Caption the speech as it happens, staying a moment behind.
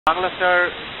Bangla Star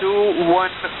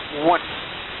 211.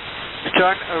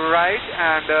 Turn right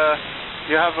and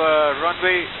you have a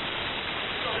runway.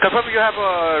 Confirm you have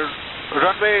a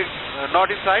runway not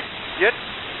inside yet?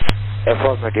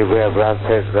 Affirmative, we have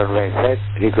runway inside.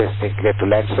 Requesting clear to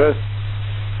land, sir.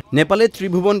 নেপালের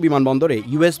ত্রিভুবন বিমানবন্দরে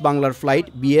US বাংলার flight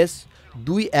BS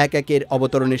 211-এর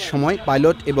অবতরণের সময়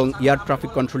pilot এবং air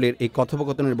traffic কন্ট্রোলের এই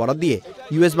কথোপকথনের বরাত দিয়ে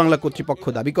ইউএস বাংলা কর্তৃপক্ষ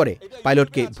দাবি করে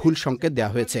পাইলটকে ভুল সংকেত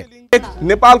দেওয়া হয়েছে।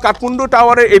 নেপাল কাঠমান্ডু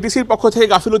টাওয়ারের এটিসির পক্ষ থেকে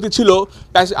গাফিলতি ছিল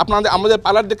আমাদের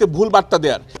পাইলটদেরকে ভুল বার্তা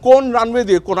দেওয়ার। কোন রানওয়ে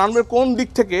দিয়ে রানওয়ের কোন দিক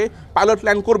থেকে পাইলট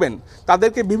ল্যান্ড করবেন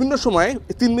তাদেরকে বিভিন্ন সময়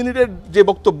 3 মিনিটের যে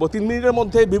বক্তব্য 3 মিনিটের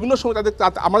মধ্যে বিভিন্ন সময়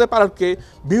আমাদের পাইলটকে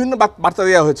বিভিন্ন বার্তা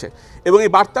দেওয়া হয়েছে এবং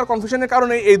এই বার্তার কনফিউশনের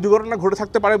কারণে এই দুর্ঘটনা ঘটে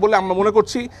থাকতে পারে বলে আমরা মনে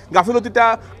করছি। গাফিলতিটা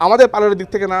আমাদের পাইলটের দিক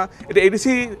থেকে না, এটা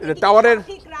এটিসি টাওয়ারের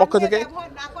পক্ষ থেকে।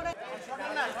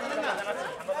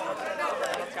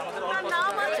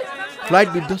 ফ্লাইট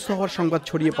বিধ্বস্ত হওয়ার সংবাদ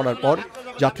ছড়িয়ে পড়ার পর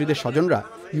যাত্রীদের স্বজনরা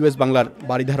ইউএস বাংলার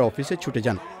বারিধারা অফিসে ছুটে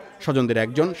যান। স্বজনদের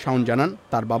একজন শাওন জানান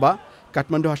তার বাবা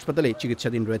কাঠমান্ডু হাসপাতালে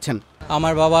চিকিৎসাধীন রয়েছেন।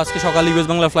 আমার বাবা আজকে সকালে ইউএস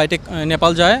বাংলা ফ্লাইটে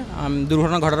নেপাল যায়।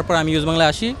 দুর্ঘটনা ঘটার পর আমি ইউএস বাংলায়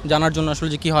আসি জানার জন্য আসলে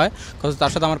যে কী হয়,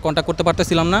 তার সাথে আমার কন্ট্যাক্ট করতে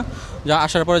পারতেছিলাম না।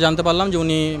 আসার পরে জানতে পারলাম যে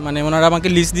উনি ওনারা আমাকে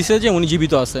লিস্ট দিছে যে উনি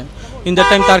জীবিত আছে। ইন দ্যাট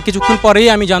টাইম তার কিছুক্ষণ পরেই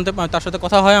আমি তার সাথে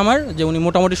কথা হয় আমার যে উনি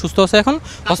মোটামুটি সুস্থ আছে এখন।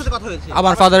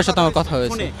 আমার ফাদারের সাথে আমার কথা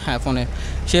হয়েছে, হ্যাঁ ফোনে।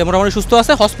 সে মোটামুটি সুস্থ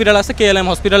আছে, হসপিটাল আছে, KLM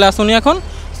হসপিটালে আছে উনি এখন।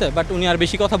 বাট উনি আর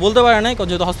বেশি কথা বলতে পারে নাই,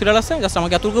 যেহেতু হসপিটাল আছে, জাস্ট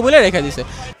আমাকে এতটুকু বলে রেখে দিয়েছে।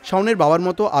 শাওনের বাবার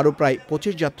মতো আরও প্রায়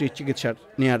 25 যাত্রীর চিকিৎসার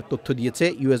নেয়ার তথ্য দিয়েছে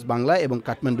ইউএস বাংলা এবং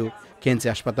কাঠমান্ডু কেএনসি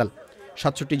হাসপাতাল।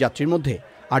 67 যাত্রীর মধ্যে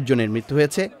 8 জনের মৃত্যু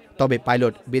হয়েছে, তবে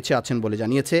পাইলট বেঁচে আছেন বলে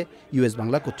জানিয়েছে ইউএস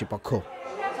বাংলা কর্তৃপক্ষ।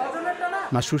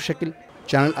 Masrur Shakil,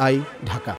 channel I, Dhaka.